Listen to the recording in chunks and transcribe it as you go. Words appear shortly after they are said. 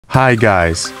Hi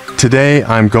guys, today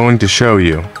I'm going to show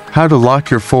you how to lock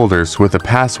your folders with a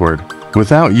password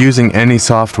without using any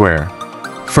software.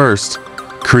 First,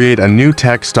 create a new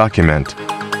text document.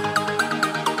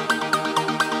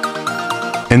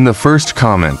 In the first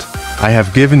comment, I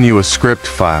have given you a script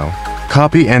file.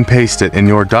 Copy and paste it in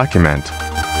your document.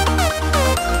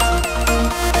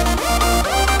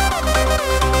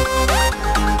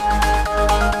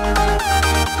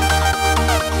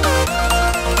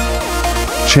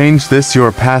 Change this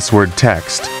your password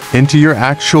text into your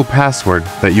actual password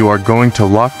that you are going to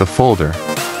lock the folder.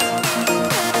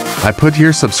 I put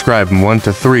here subscribe 1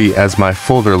 to 3 as my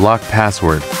folder lock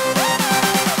password.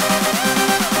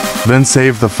 Then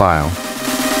save the file.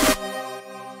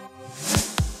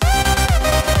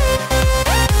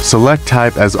 Select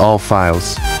type as all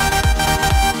files.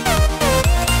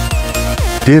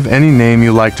 Give any name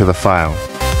you like to the file.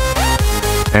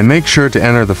 And make sure to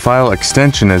enter the file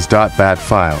extension as .bat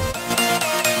file.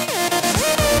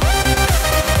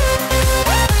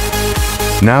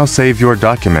 Now save your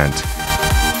document.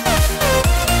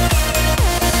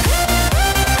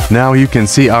 Now you can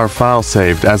see our file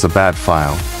saved as a .bat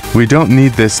file. We don't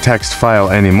need this text file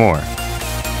anymore.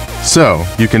 So,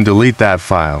 you can delete that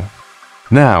file.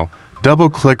 Now,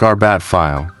 double-click our .bat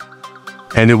file.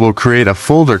 And it will create a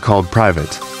folder called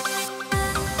private.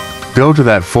 Go to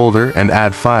that folder and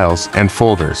add files and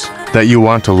folders that you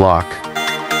want to lock.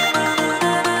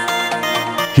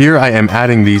 Here I am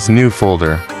adding these new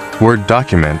folder, Word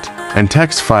document, and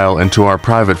text file into our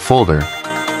private folder.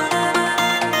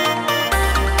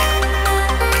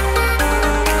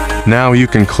 Now you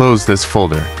can close this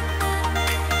folder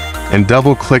and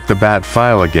double-click the .bat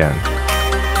file again.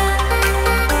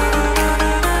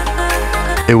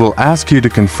 It will ask you to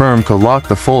confirm to lock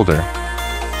the folder.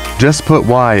 Just put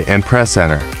Y and press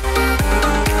enter.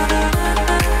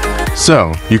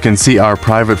 So, you can see our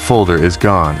private folder is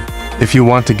gone. If you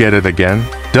want to get it again,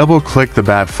 double-click the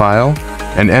 .bat file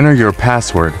and enter your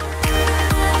password.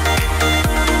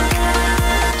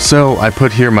 So, I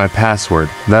put here my password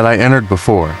that I entered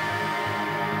before.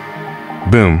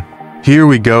 Boom. Here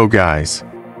we go guys.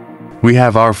 We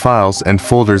have our files and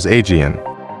folders again.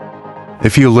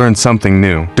 If you learned something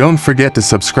new, don't forget to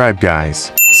subscribe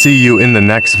guys. See you in the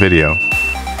next video.